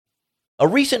A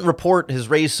recent report has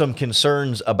raised some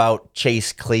concerns about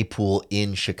Chase Claypool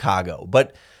in Chicago,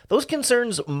 but those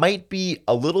concerns might be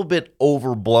a little bit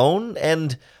overblown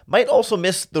and might also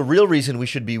miss the real reason we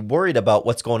should be worried about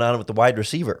what's going on with the wide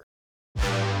receiver.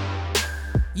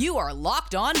 You are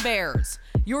Locked On Bears,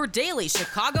 your daily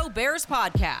Chicago Bears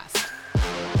podcast.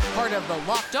 Part of the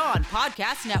Locked On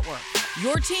Podcast Network,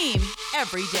 your team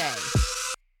every day.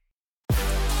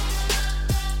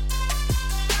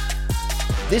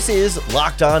 This is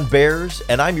Locked On Bears,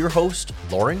 and I'm your host,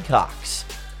 Lauren Cox.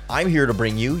 I'm here to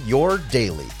bring you your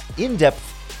daily,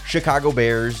 in-depth Chicago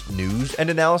Bears news and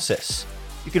analysis.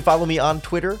 You can follow me on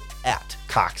Twitter at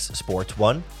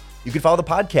CoxSports1. You can follow the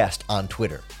podcast on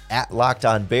Twitter at Locked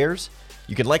On Bears.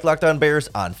 You can like Locked On Bears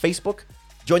on Facebook.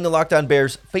 Join the Locked On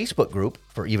Bears Facebook group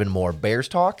for even more Bears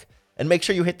talk. And make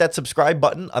sure you hit that subscribe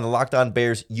button on the Locked On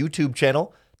Bears YouTube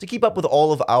channel to keep up with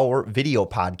all of our video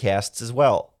podcasts as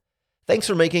well. Thanks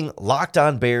for making Locked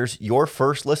On Bears your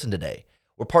first listen today.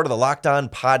 We're part of the Locked On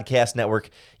Podcast Network,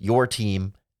 your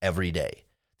team every day.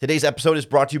 Today's episode is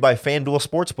brought to you by FanDuel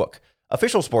Sportsbook,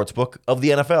 official sportsbook of the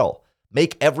NFL.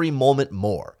 Make every moment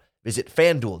more. Visit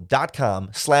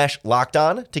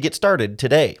FanDuel.com/LockedOn to get started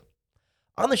today.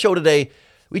 On the show today,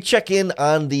 we check in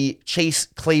on the Chase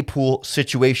Claypool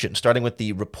situation, starting with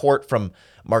the report from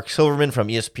Mark Silverman from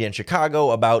ESPN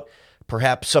Chicago about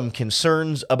perhaps some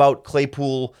concerns about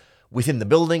Claypool within the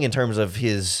building in terms of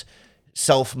his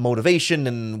self-motivation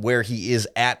and where he is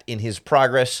at in his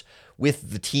progress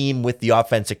with the team, with the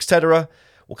offense, etc.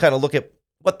 We'll kind of look at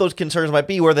what those concerns might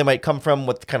be, where they might come from,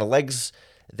 what kind of legs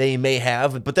they may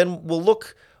have, but then we'll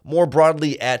look more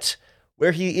broadly at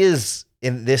where he is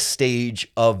in this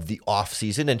stage of the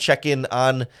offseason and check in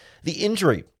on the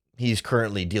injury he's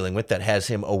currently dealing with that has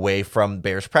him away from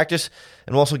Bears practice.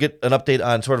 And we'll also get an update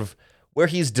on sort of where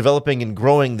he's developing and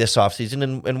growing this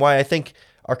offseason and why I think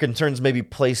our concerns may be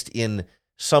placed in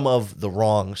some of the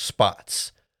wrong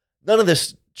spots. None of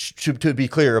this, to be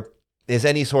clear, is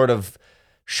any sort of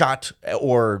shot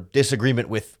or disagreement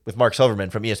with Mark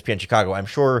Silverman from ESPN Chicago. I'm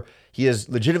sure he has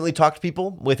legitimately talked to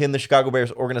people within the Chicago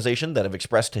Bears organization that have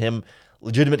expressed to him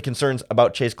legitimate concerns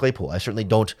about Chase Claypool. I certainly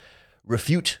don't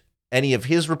refute any of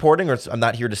his reporting, or I'm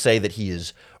not here to say that he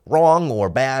is wrong or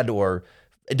bad or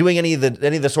doing any of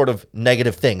the sort of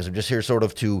negative things. I'm just here sort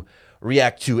of to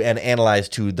react to and analyze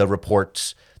to the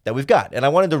reports that we've got. And I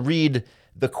wanted to read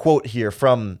the quote here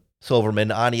from Silverman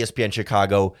on ESPN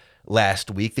Chicago last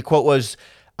week. The quote was,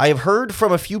 "I have heard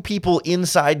from a few people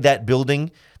inside that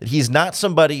building that he's not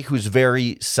somebody who's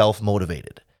very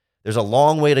self-motivated. There's a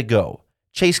long way to go.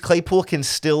 Chase Claypool can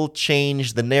still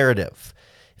change the narrative.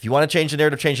 If you want to change the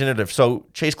narrative, change the narrative. So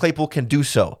Chase Claypool can do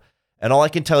so. And all I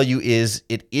can tell you is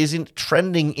it isn't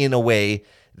trending in a way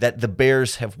that the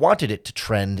Bears have wanted it to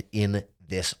trend in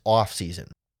this offseason."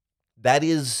 That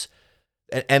is,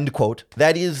 end quote,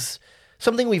 that is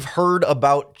something we've heard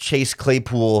about Chase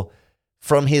Claypool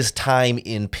from his time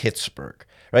in Pittsburgh,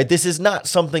 right? This is not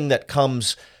something that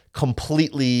comes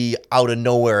completely out of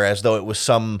nowhere as though it was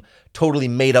some totally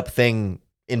made up thing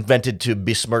invented to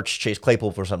besmirch Chase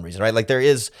Claypool for some reason, right? Like there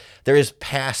is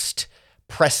past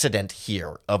precedent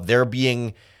here of there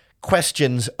being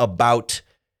questions about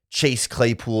Chase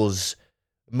Claypool's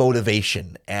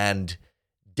motivation and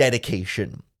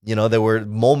dedication. You know, there were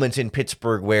moments in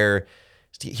Pittsburgh where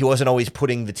he wasn't always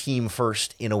putting the team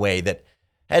first in a way that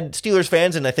had Steelers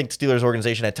fans and I think the Steelers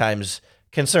organization at times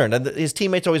concerned. And his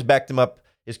teammates always backed him up.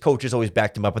 His coaches always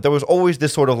backed him up, but there was always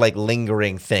this sort of like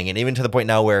lingering thing. And even to the point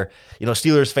now where, you know,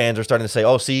 Steelers fans are starting to say,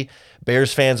 oh, see,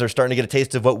 Bears fans are starting to get a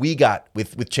taste of what we got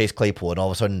with Chase Claypool, and all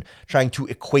of a sudden trying to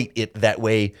equate it that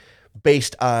way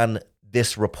based on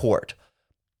this report.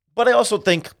 But I also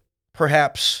think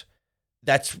perhaps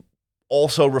that's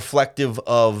also reflective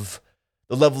of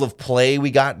the level of play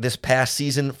we got this past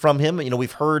season from him. You know,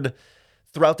 we've heard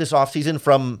throughout this offseason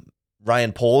from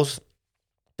Ryan Poles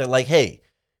that like, hey,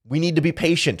 we need to be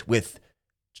patient with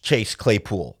Chase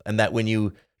Claypool, and that when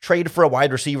you trade for a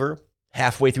wide receiver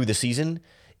halfway through the season,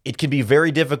 it can be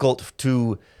very difficult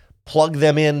to plug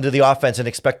them into the offense and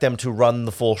expect them to run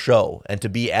the full show and to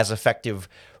be as effective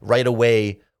right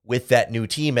away with that new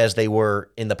team as they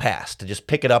were in the past, to just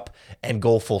pick it up and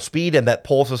go full speed. And that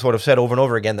Poles has sort of said over and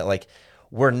over again that like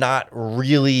we're not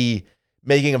really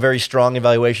making a very strong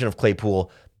evaluation of Claypool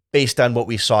based on what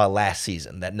we saw last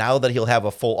season, that now that he'll have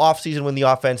a full offseason with the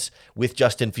offense, with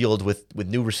Justin Fields, with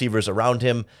new receivers around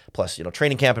him, plus, you know,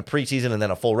 training camp and preseason, and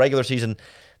then a full regular season,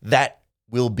 that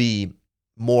will be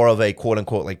more of a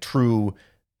quote-unquote like true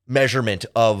measurement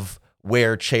of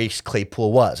where Chase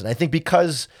Claypool was. And I think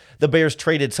because the Bears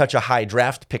traded such a high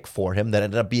draft pick for him that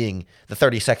ended up being the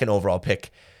 32nd overall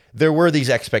pick, there were these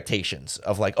expectations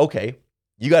of like, okay,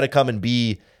 you got to come and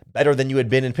be better than you had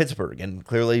been in Pittsburgh. And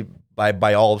clearly,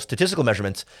 by all statistical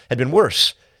measurements, had been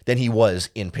worse than he was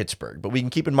in Pittsburgh. But we can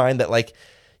keep in mind that, like,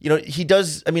 he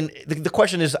does, I mean, the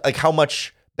question is, like, how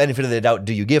much benefit of the doubt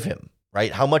do you give him,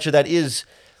 right? How much of that is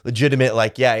legitimate?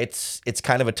 Like, yeah, it's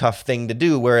kind of a tough thing to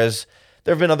do. Whereas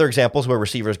there have been other examples where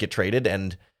receivers get traded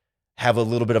and have a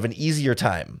little bit of an easier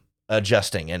time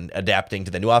adjusting and adapting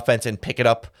to the new offense and pick it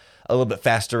up a little bit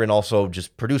faster and also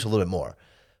just produce a little bit more.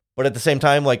 But at the same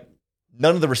time, like,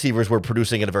 none of the receivers were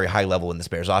producing at a very high level in this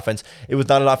Bears offense. It was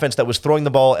not an offense that was throwing the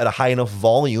ball at a high enough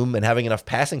volume and having enough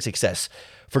passing success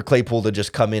for Claypool to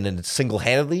just come in and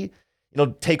single-handedly,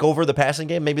 take over the passing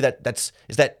game. Maybe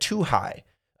is that too high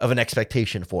of an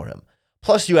expectation for him?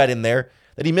 Plus, you add in there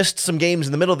that he missed some games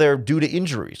in the middle there due to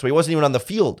injury. So he wasn't even on the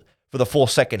field for the full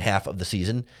second half of the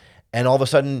season. And all of a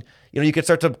sudden, you could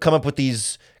start to come up with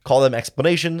these, call them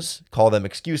explanations, call them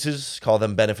excuses, call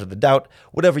them benefit of the doubt,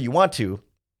 whatever you want to,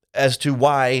 as to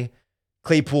why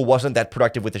Claypool wasn't that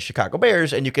productive with the Chicago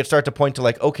Bears. And you could start to point to,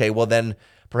 like, okay, well then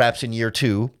perhaps in year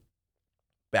 2,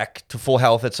 back to full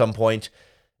health at some point,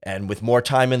 and with more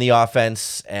time in the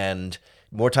offense and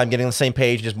more time getting on the same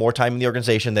page, just more time in the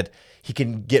organization, that he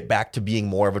can get back to being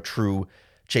more of a true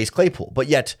Chase Claypool. But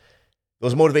yet,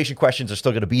 those motivation questions are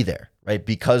still going to be there, right?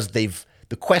 Because the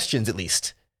questions at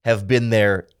least have been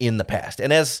there in the past.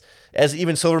 And as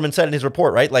even Silverman said in his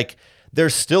report, right? Like,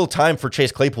 there's still time for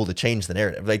Chase Claypool to change the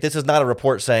narrative. Like, this is not a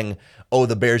report saying, oh,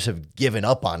 the Bears have given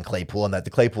up on Claypool and that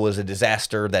the Claypool is a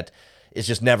disaster that is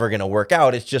just never going to work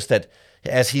out. It's just that,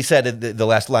 as he said in the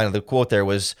last line of the quote there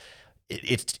was,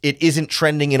 it isn't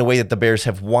trending in a way that the Bears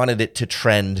have wanted it to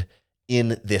trend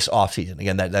in this offseason.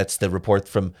 Again, that's the report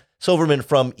from Silverman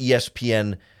from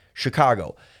ESPN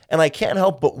Chicago. And I can't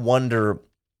help but wonder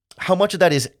how much of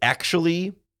that is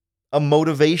actually a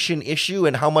motivation issue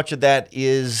and how much of that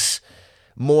is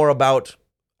more about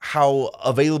how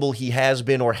available he has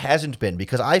been or hasn't been.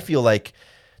 Because I feel like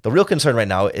the real concern right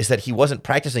now is that he wasn't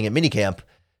practicing at minicamp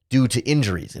due to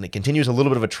injuries, and it continues a little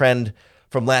bit of a trend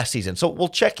from last season. So we'll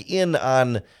check in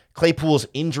on Claypool's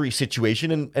injury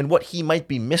situation and what he might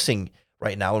be missing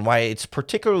right now and why it's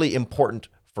particularly important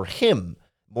for him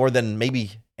more than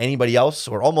maybe anybody else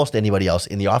or almost anybody else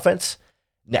in the offense.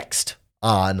 Next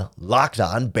on Locked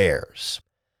On Bears.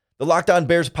 The Locked On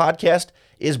Bears podcast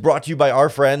is brought to you by our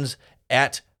friends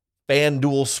at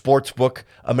FanDuel Sportsbook,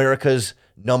 America's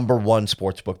 #1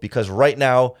 sportsbook, because right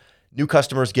now, new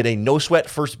customers get a no-sweat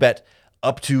first bet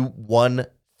up to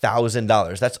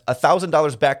 $1,000. That's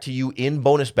 $1,000 back to you in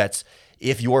bonus bets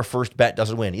if your first bet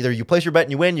doesn't win. Either you place your bet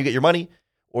and you win, you get your money,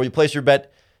 or you place your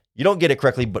bet, you don't get it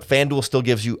correctly, but FanDuel still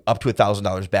gives you up to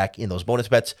 $1,000 back in those bonus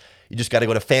bets. You just got to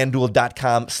go to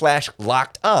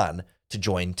FanDuel.com/lockedon to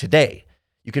join today.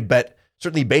 You could bet,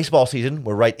 certainly baseball season,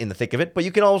 we're right in the thick of it, but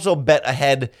you can also bet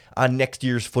ahead on next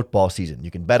year's football season.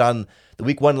 You can bet on the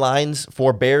Week 1 lines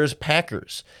for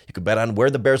Bears-Packers. You can bet on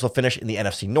where the Bears will finish in the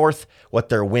NFC North, what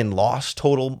their win-loss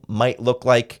total might look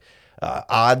like,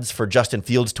 odds for Justin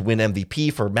Fields to win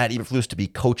MVP, for Matt Eberflus to be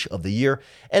Coach of the Year,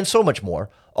 and so much more,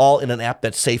 all in an app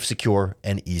that's safe, secure,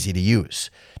 and easy to use.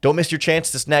 Don't miss your chance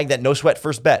to snag that no-sweat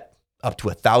first bet up to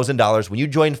 $1,000 when you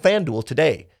join FanDuel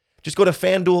today. Just go to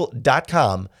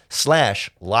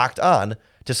FanDuel.com/lockedon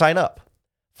to sign up.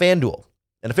 FanDuel,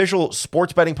 an official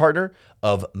sports betting partner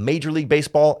of Major League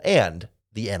Baseball and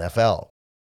the NFL.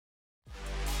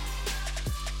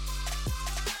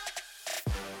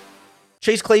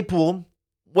 Chase Claypool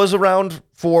was around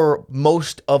for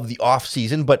most of the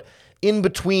offseason, but in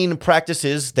between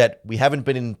practices that we haven't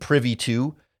been privy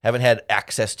to, haven't had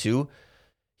access to,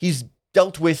 he's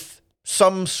dealt with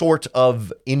some sort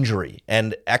of injury.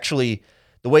 And actually,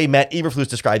 the way Matt Eberflus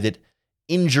described it,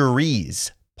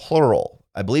 injuries, plural.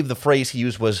 I believe the phrase he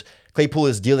used was Claypool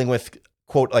is dealing with,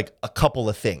 quote, like a couple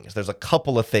of things. There's a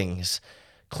couple of things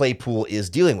Claypool is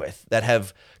dealing with that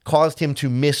have caused him to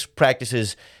miss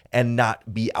practices and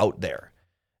not be out there.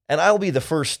 And I'll be the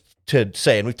first to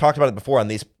say, and we've talked about it before on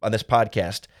this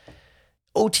podcast,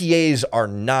 OTAs are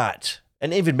not,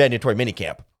 and even mandatory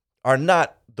minicamp, are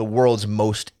not the world's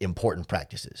most important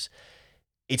practices.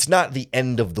 It's not the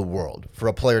end of the world for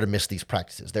a player to miss these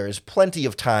practices. There is plenty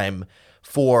of time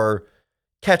for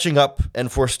catching up and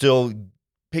for still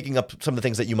picking up some of the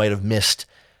things that you might have missed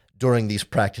during these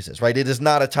practices, right? It is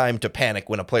not a time to panic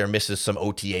when a player misses some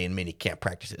OTA and minicamp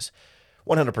practices.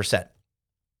 100%.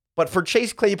 But for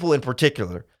Chase Claypool in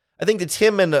particular, I think it's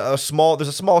him and there's a small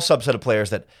subset of players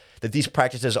that these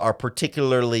practices are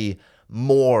particularly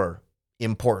more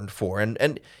important for.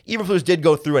 And Eberflus did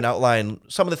go through and outline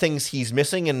some of the things he's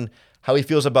missing and how he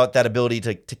feels about that ability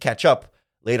to catch up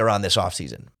later on this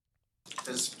offseason.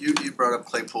 As you brought up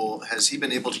Claypool, has he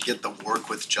been able to get the work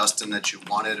with Justin that you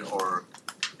wanted, or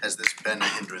has this been a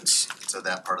hindrance to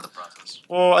that part of the process?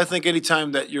 Well, I think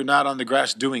anytime that you're not on the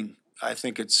grass doing, I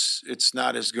think it's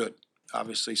not as good,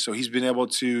 obviously. So he's been able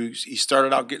to. He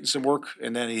started out getting some work,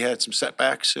 and then he had some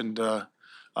setbacks, and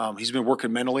he's been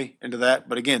working mentally into that.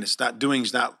 But again, it's not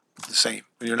doing's not the same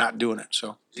when you're not doing it. So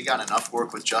Has he got enough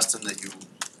work with Justin that you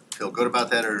feel good about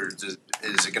that, or is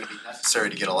it going to be necessary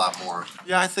to get a lot more?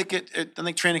 yeah, I think I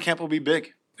think training camp will be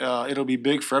big. It'll be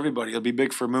big for everybody. It'll be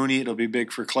big for Mooney. It'll be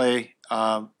big for Clay.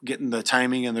 Getting the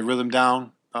timing and the rhythm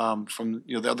down from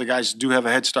the other guys do have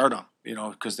a head start on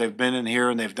because they've been in here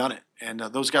and they've done it. And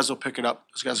those guys will pick it up.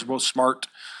 Those guys are both smart.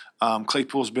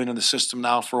 Claypool's been in the system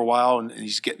now for a while, and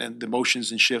he's getting the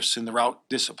motions and shifts and the route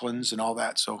disciplines and all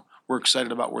that. So we're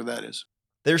excited about where that is.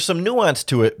 There's some nuance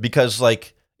to it because,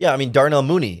 Darnell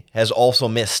Mooney has also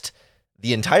missed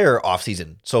the entire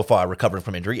offseason so far, recovering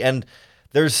from injury. And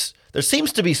there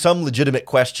seems to be some legitimate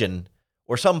question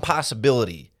or some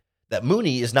possibility that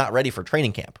Mooney is not ready for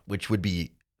training camp, which would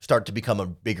start to become a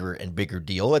bigger and bigger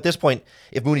deal. At this point,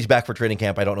 if Mooney's back for training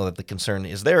camp, I don't know that the concern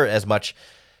is there as much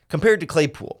compared to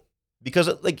Claypool. Because,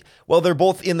 they're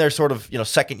both in their sort of,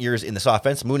 second years in this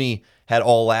offense. Mooney had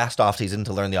all last offseason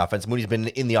to learn the offense. Mooney's been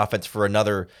in the offense for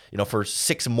another, for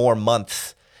 6 more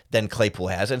months than Claypool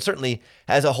has, and certainly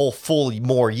has a whole full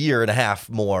year and a half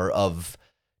more of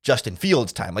Justin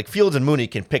Fields' time. Like, Fields and Mooney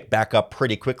can pick back up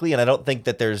pretty quickly, and I don't think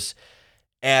that there's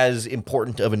as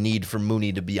important of a need for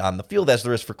Mooney to be on the field as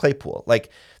there is for Claypool. Like,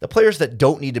 the players that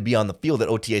don't need to be on the field at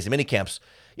OTAs and minicamps,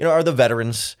 are the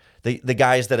veterans, the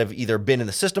guys that have either been in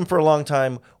the system for a long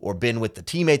time or been with the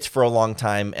teammates for a long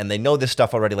time, and they know this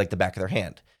stuff already like the back of their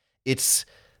hand. It's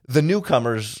the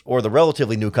newcomers, or the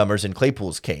relatively newcomers in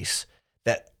Claypool's case,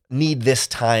 that need this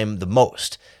time the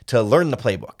most to learn the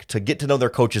playbook, to get to know their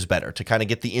coaches better, to kind of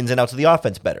get the ins and outs of the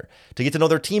offense better, to get to know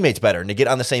their teammates better, and to get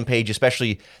on the same page,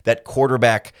 especially that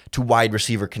quarterback to wide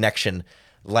receiver connection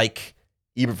like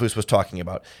Eberflus was talking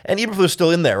about. And Eberflus still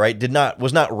in there, right?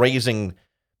 Was not raising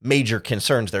major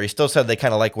concerns there. He still said they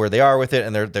kind of like where they are with it,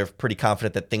 and they're pretty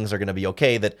confident that things are going to be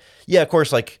okay. That, yeah, of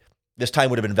course, this time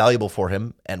would have been valuable for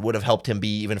him and would have helped him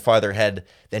be even farther ahead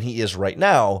than he is right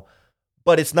now.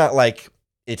 But it's not like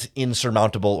it's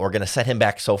insurmountable or going to set him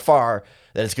back so far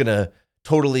that it's going to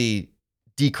totally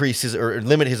decrease his or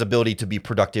limit his ability to be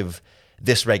productive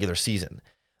this regular season.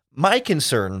 My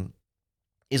concern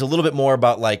is a little bit more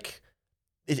about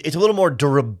it's a little more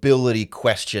durability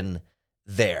question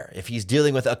there. If he's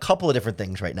dealing with a couple of different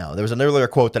things right now. There was an earlier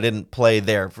quote that I didn't play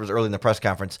there, it was early in the press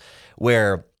conference,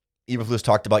 where Eberflus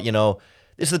talked about,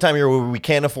 this is the time of year where we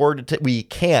can afford to, we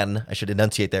can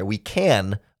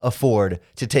afford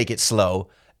to take it slow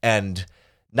and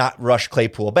not rush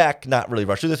Claypool back, not really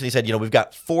rush through this. And he said, we've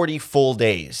got 40 full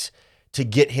days to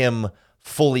get him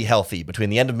fully healthy between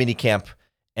the end of minicamp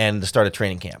and the start of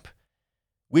training camp,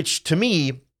 which to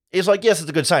me is yes, it's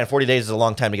a good sign. 40 days is a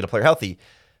long time to get a player healthy,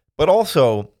 but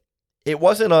also it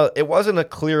wasn't a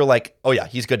clear oh yeah,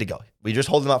 he's good to go. We just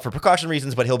hold him out for precaution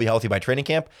reasons, but he'll be healthy by training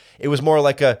camp. It was more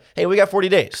hey, we got 40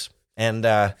 days. And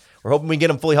we're hoping we get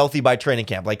him fully healthy by training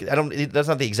camp. That's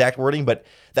not the exact wording, but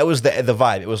that was the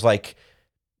vibe. It was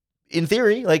in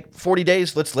theory, 40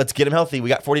 days. Let's get him healthy. We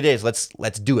got 40 days.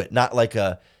 Let's do it. Not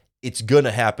it's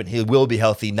gonna happen. He will be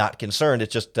healthy. Not concerned.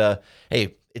 It's just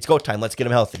hey, it's go time. Let's get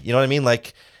him healthy. You know what I mean?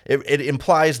 It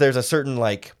implies there's a certain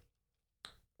yes,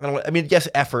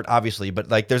 effort obviously, but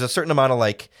there's a certain amount of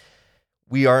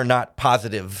we are not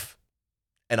positive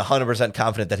and 100%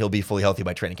 confident that he'll be fully healthy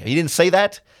by training camp. He didn't say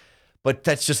that. But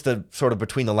that's just the sort of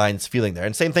between the lines feeling there.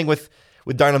 And same thing with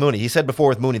Darnell Mooney. He said before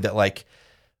with Mooney that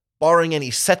barring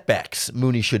any setbacks,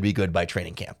 Mooney should be good by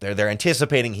training camp. They're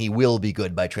anticipating he will be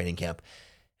good by training camp.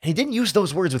 And he didn't use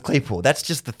those words with Claypool. That's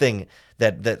just the thing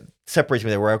that separates me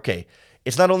there. Where, okay,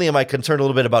 it's not only am I concerned a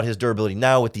little bit about his durability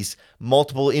now with these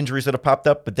multiple injuries that have popped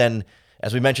up, but then,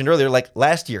 as we mentioned earlier,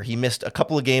 last year, he missed a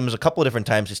couple of games a couple of different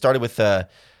times. He started with, I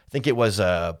think it was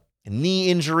a knee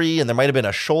injury, and there might have been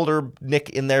a shoulder nick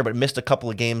in there, but missed a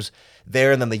couple of games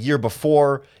there. And then the year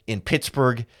before in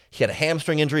Pittsburgh, he had a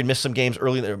hamstring injury and missed some games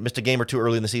early, missed a game or two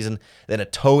early in the season, then a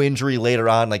toe injury later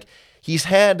on. He's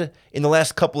had, in the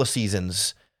last couple of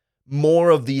seasons,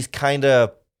 more of these kind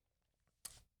of,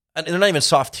 and they're not even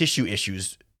soft tissue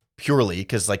issues purely,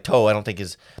 because toe, I don't think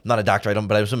is, I'm not a doctor,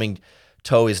 but I'm assuming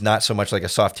toe is not so much like a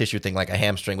soft tissue thing like a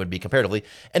hamstring would be comparatively.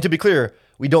 And to be clear,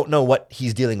 we don't know what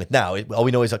he's dealing with now. All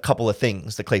we know is a couple of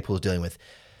things that Claypool is dealing with.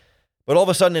 But all of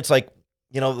a sudden, it's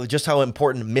just how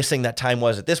important missing that time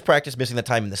was at this practice, missing that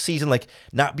time in the season,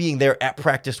 not being there at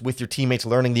practice with your teammates,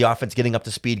 learning the offense, getting up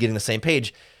to speed, getting the same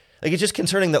page. Like, it's just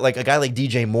concerning that like a guy like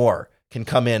DJ Moore can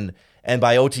come in and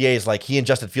by OTAs, like he and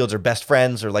Justin Fields are best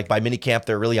friends, or like by minicamp,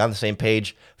 they're really on the same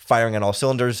page, firing on all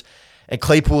cylinders. And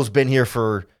Claypool's been here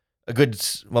for a good,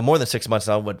 well, more than 6 months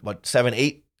now. What, 7,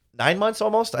 8, 9 months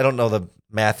almost? I don't know the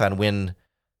math on when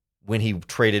he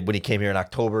came here in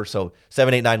October. So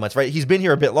 7, 8, 9 months, right? He's been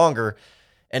here a bit longer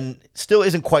and still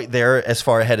isn't quite there as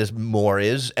far ahead as Moore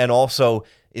is. And also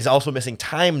is also missing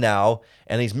time now.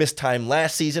 And he's missed time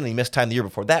last season. And he missed time the year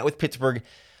before that with Pittsburgh.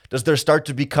 Does there start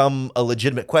to become a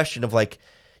legitimate question of like,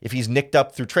 if he's nicked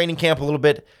up through training camp a little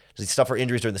bit, does he suffer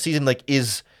injuries during the season? Like,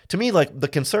 to me, like, the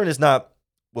concern is not,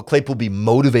 will Claypool be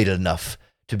motivated enough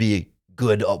to be a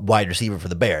good wide receiver for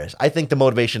the Bears? I think the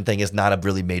motivation thing is not a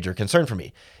really major concern for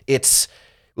me. It's,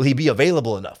 will he be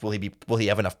available enough? Will he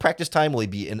have enough practice time? Will he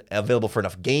be available for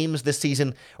enough games this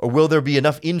season? Or will there be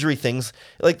enough injury things?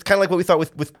 Like, kind of like what we thought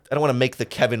with I don't want to make the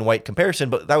Kevin White comparison,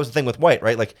 but that was the thing with White,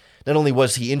 right? Like, not only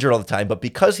was he injured all the time, but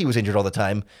because he was injured all the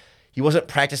time, he wasn't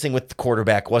practicing with the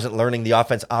quarterback, wasn't learning the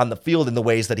offense on the field in the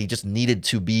ways that he just needed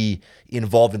to be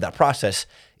involved in that process,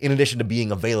 in addition to being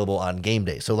available on game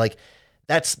day. So, like,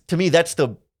 that's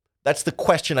the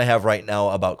question I have right now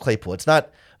about Claypool. It's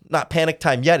not panic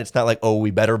time yet. It's not like, oh, we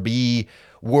better be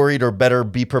worried or better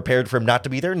be prepared for him not to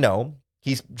be there. No,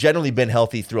 he's generally been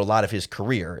healthy through a lot of his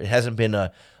career. It hasn't been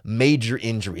a major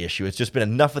injury issue. It's just been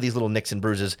enough of these little nicks and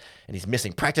bruises, and he's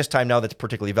missing practice time now that's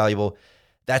particularly valuable.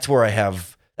 That's where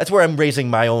I'm raising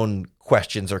my own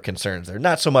questions or concerns there.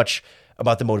 Not so much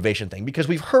about the motivation thing, because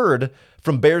we've heard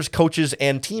from Bears coaches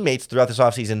and teammates throughout this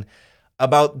offseason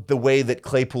about the way that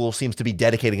Claypool seems to be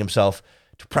dedicating himself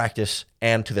to practice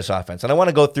and to this offense. And I want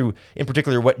to go through, in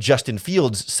particular, what Justin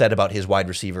Fields said about his wide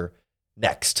receiver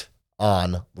next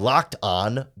on Locked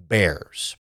On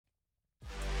Bears.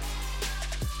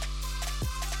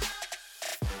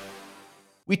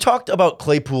 We talked about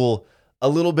Claypool a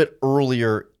little bit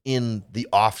earlier in the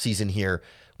offseason here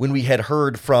when we had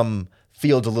heard from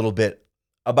Fields a little bit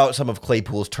about some of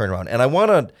Claypool's turnaround. And I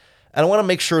want to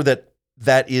make sure that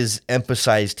is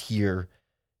emphasized here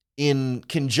in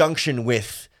conjunction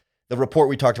with the report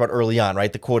we talked about early on,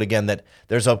 right? The quote again, that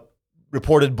there's a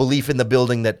reported belief in the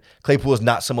building that Claypool is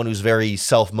not someone who's very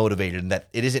self-motivated and that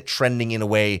it isn't trending in a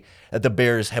way that the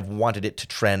Bears have wanted it to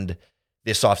trend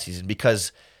this offseason,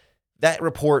 because that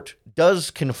report does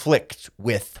conflict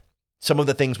with some of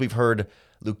the things we've heard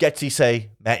Luke Getsy say,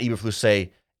 Matt Eberflus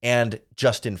say, and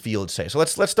Justin Fields say. So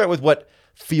let's start with what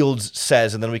Fields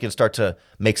says, and then we can start to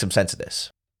make some sense of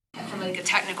this. From like a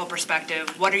technical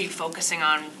perspective, what are you focusing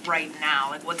on right now?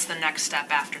 Like, what's the next step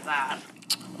after that?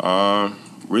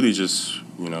 Really just,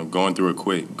 going through it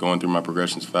quick, going through my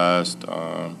progressions fast,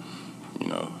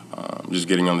 just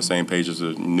getting on the same page as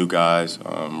the new guys,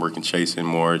 working Chase in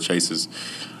more. Chase has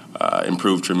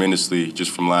improved tremendously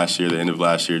just from last year, the end of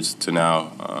last year to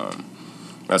now.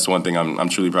 That's one thing I'm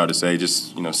truly proud to say,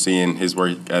 just, seeing his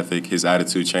work ethic, his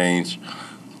attitude change.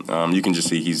 You can just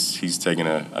see he's taking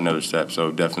another step.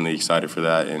 So definitely excited for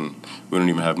that. And we don't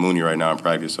even have Mooney right now in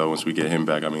practice. So once we get him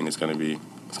back, it's going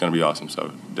to be awesome.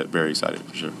 So very excited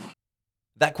for sure.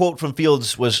 That quote from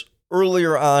Fields was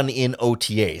earlier on in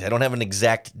OTAs. I don't have an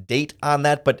exact date on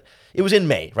that, but it was in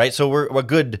May, right? So we're a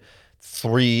good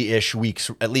 3-ish weeks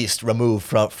at least removed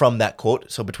from that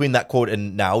quote. So between that quote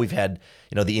and now, we've had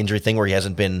the injury thing where he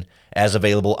hasn't been as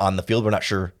available on the field. We're not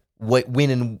sure when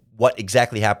and what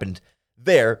exactly happened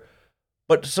there,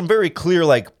 but some very clear,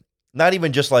 like, not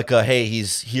even just like hey,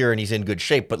 he's here and he's in good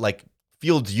shape, but like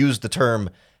Fields used the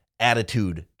term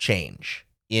attitude change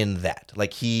in that.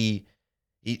 Like he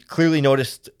clearly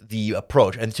noticed the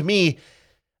approach, and to me,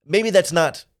 maybe that's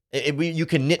not. You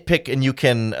can nitpick and you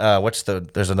can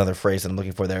there's another phrase that I'm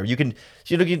looking for there. You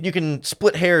can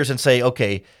split hairs and say,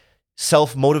 okay,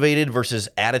 self-motivated versus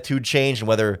attitude change, and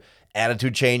whether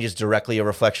attitude change is directly a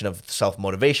reflection of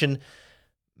self-motivation.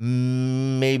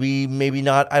 Maybe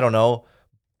not. I don't know.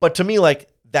 But to me, like,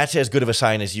 that's as good of a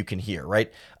sign as you can hear,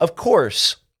 right? Of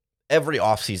course, every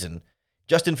offseason,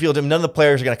 Justin Fields, none of the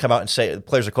players are going to come out and say,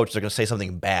 players or coaches are going to say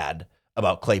something bad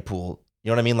about Claypool. You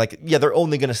know what I mean? Like, yeah, they're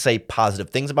only going to say positive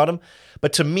things about him.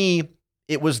 But to me,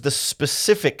 it was the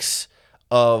specifics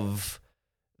of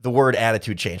the word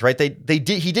attitude change, right? He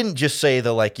didn't just say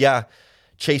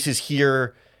Chase is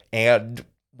here and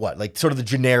like sort of the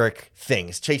generic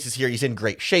things. Chase is here. He's in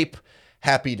great shape.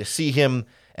 Happy to see him.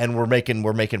 And we're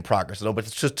making progress. No, but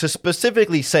to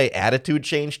specifically say attitude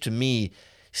change, to me,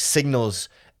 signals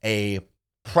a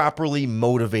properly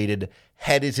motivated,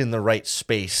 head is in the right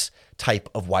space type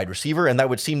of wide receiver. And that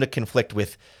would seem to conflict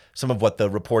with some of what the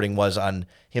reporting was on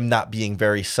him not being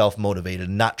very self-motivated,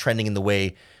 not trending in the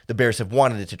way the Bears have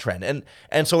wanted it to trend.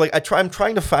 And so like I'm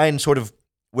trying to find sort of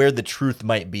where the truth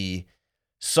might be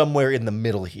somewhere in the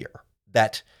middle here.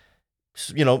 That,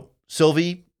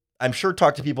 Sylvie, I'm sure,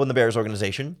 talked to people in the Bears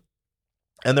organization,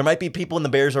 and there might be people in the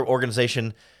Bears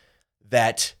organization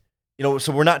that,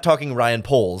 so we're not talking Ryan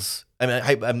Poles. I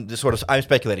mean, I'm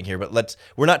speculating here, but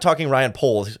we're not talking Ryan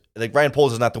Poles. Like, Ryan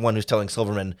Poles is not the one who's telling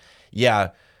Silverman, yeah,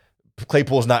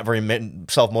 Claypool is not very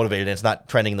self-motivated and it's not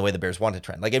trending the way the Bears want to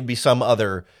trend. Like, it'd be some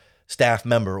other staff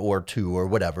member or two or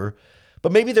whatever.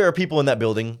 But maybe there are people in that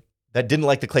building that didn't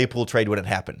like the Claypool trade when it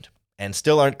happened and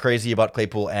still aren't crazy about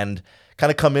Claypool and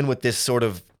kind of come in with this sort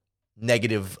of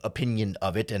negative opinion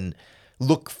of it and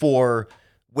look for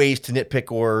ways to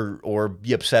nitpick or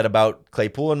be upset about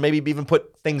Claypool and maybe even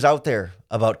put things out there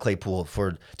about Claypool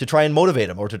to try and motivate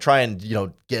him or to try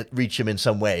and, reach him in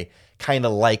some way, kind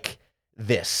of like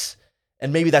this.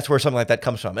 And maybe that's where something like that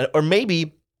comes from. Or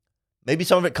maybe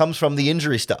some of it comes from the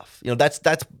injury stuff. That's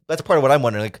part of what I'm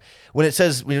wondering. Like, when it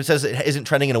says it isn't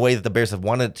trending in a way that the Bears have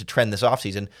wanted to trend this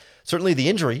offseason, certainly the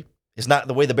injury is not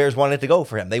the way the Bears wanted it to go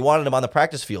for him. They wanted him on the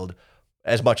practice field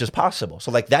as much as possible.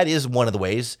 So, like, that is one of the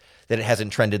ways that it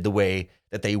hasn't trended the way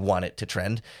that they want it to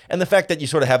trend. And the fact that you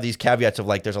sort of have these caveats of,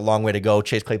 like, there's a long way to go,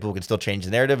 Chase Claypool can still change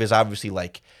the narrative, is obviously,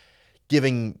 like,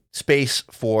 giving space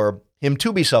for him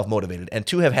to be self-motivated and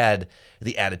to have had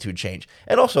the attitude change.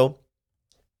 And also,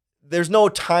 there's no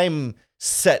time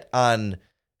set on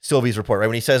Sylvie's report, right?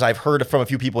 When he says, I've heard from a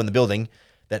few people in the building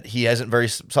that he isn't very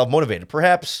self-motivated.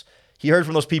 Perhaps he heard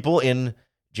from those people in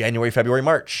January, February,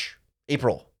 March,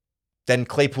 April. Then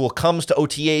Claypool comes to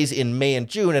OTAs in May and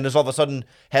June and is all of a sudden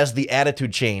has the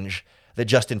attitude change that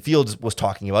Justin Fields was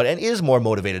talking about and is more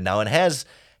motivated now and has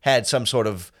had some sort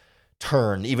of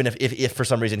turn, even if for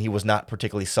some reason he was not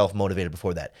particularly self-motivated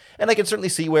before that. And I can certainly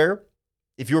see where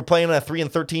if you were playing on a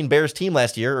 3-13 Bears team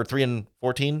last year or 3-14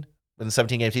 in the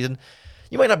 17-game season,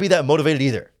 you might not be that motivated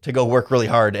either to go work really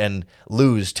hard and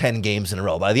lose 10 games in a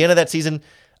row. By the end of that season,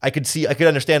 I could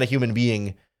understand a human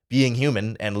being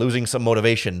human and losing some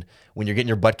motivation when you're getting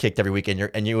your butt kicked every week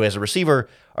and you as a receiver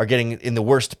are getting in the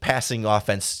worst passing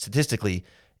offense statistically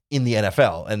in the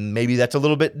NFL. And maybe that's a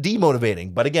little bit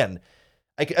demotivating. But again,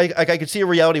 I could see a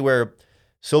reality where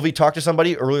Sylvie talked to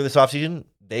somebody earlier this offseason.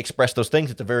 They expressed those things.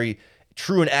 It's a very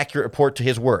true and accurate report to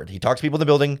his word. He talks to people in the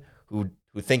building who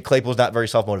think Claypool's not very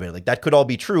self-motivated. Like, that could all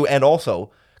be true. And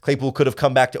also, Claypool could have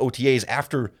come back to OTAs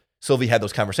after Sylvie had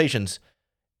those conversations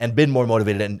and been more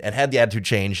motivated and had the attitude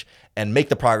change and make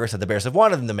the progress that the Bears have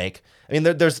wanted them to make. I mean,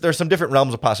 there's some different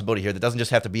realms of possibility here that doesn't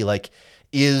just have to be like,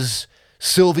 is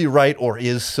Sylvie right or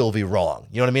is Sylvie wrong?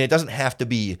 You know what I mean? It doesn't have to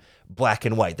be black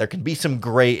and white. There can be some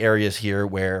gray areas here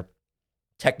where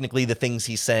technically the things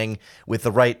he's saying with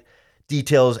the right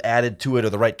details added to it or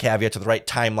the right caveats or the right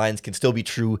timelines can still be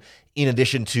true, in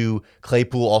addition to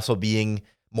Claypool also being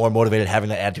more motivated, having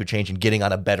that attitude change and getting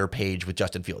on a better page with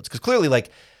Justin Fields. Because clearly, like,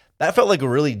 that felt like a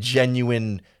really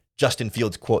genuine Justin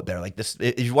Fields quote there. Like, this,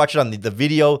 if you watch it on the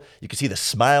video, you can see the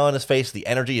smile on his face, the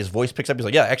energy, his voice picks up. He's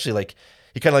like, yeah, actually, like,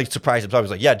 he kind of like surprised himself.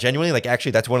 He's like, yeah, genuinely, like,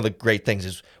 actually, that's one of the great things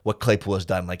is what Claypool has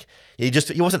done. Like, he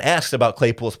wasn't asked about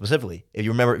Claypool specifically. If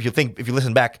you remember, if you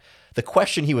listen back, the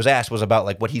question he was asked was about,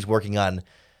 like, what he's working on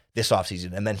this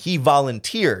offseason. And then he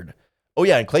volunteered, oh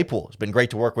yeah, and Claypool has been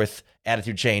great to work with,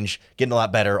 attitude change, getting a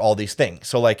lot better, all these things.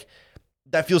 So, like,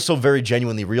 that feels so very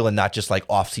genuinely real and not just like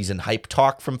off-season hype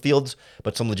talk from Fields,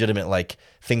 but some legitimate, like,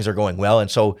 things are going well.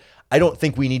 And so I don't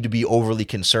think we need to be overly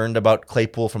concerned about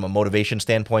Claypool from a motivation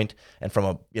standpoint and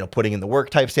from a, putting in the work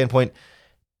type standpoint.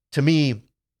 To me,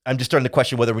 I'm just starting to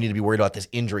question whether we need to be worried about this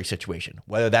injury situation,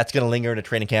 whether that's going to linger in a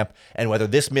training camp and whether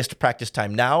this missed practice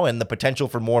time now and the potential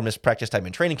for more missed practice time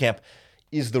in training camp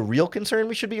is the real concern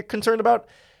we should be concerned about.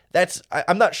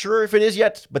 I'm not sure if it is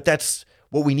yet, but that's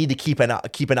what we need to keep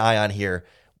an eye on here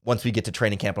once we get to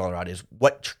training camp in Colorado is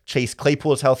what Chase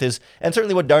Claypool's health is, and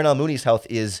certainly what Darnell Mooney's health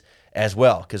is as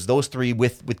well, because those three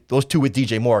with those two with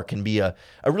DJ Moore can be a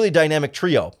really dynamic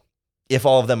trio if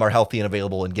all of them are healthy and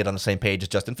available and get on the same page as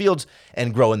Justin Fields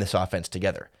and grow in this offense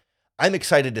together. I'm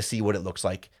excited to see what it looks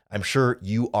like. I'm sure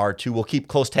you are too. We'll keep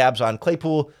close tabs on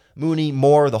Claypool, Mooney,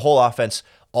 Moore, the whole offense,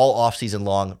 all offseason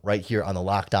long right here on the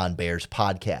Locked On Bears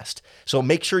podcast. So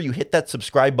make sure you hit that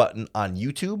subscribe button on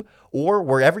YouTube or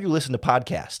wherever you listen to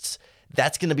podcasts.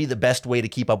 That's going to be the best way to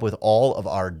keep up with all of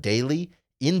our daily,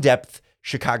 in-depth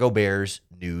Chicago Bears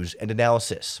news and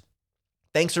analysis.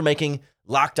 Thanks for making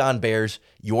Locked On Bears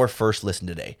your first listen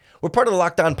today. We're part of the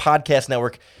Locked On Podcast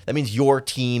Network. That means your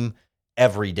team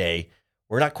every day.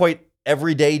 We're not quite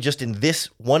every day just in this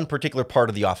one particular part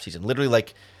of the offseason. Literally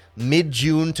like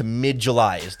mid-June to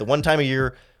mid-July is the one time of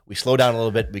year we slow down a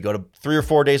little bit. We go to 3 or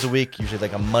 4 days a week, usually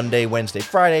like a Monday, Wednesday,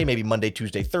 Friday, maybe Monday,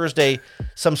 Tuesday, Thursday,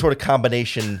 some sort of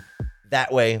combination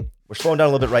That way, we're slowing down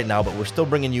a little bit right now, but we're still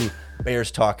bringing you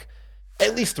Bears talk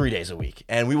at least 3 days a week.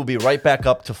 And we will be right back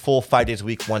up to full 5 days a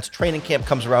week once training camp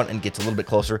comes around and gets a little bit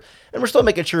closer. And we're still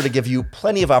making sure to give you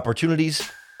plenty of opportunities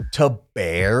to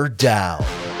bear down.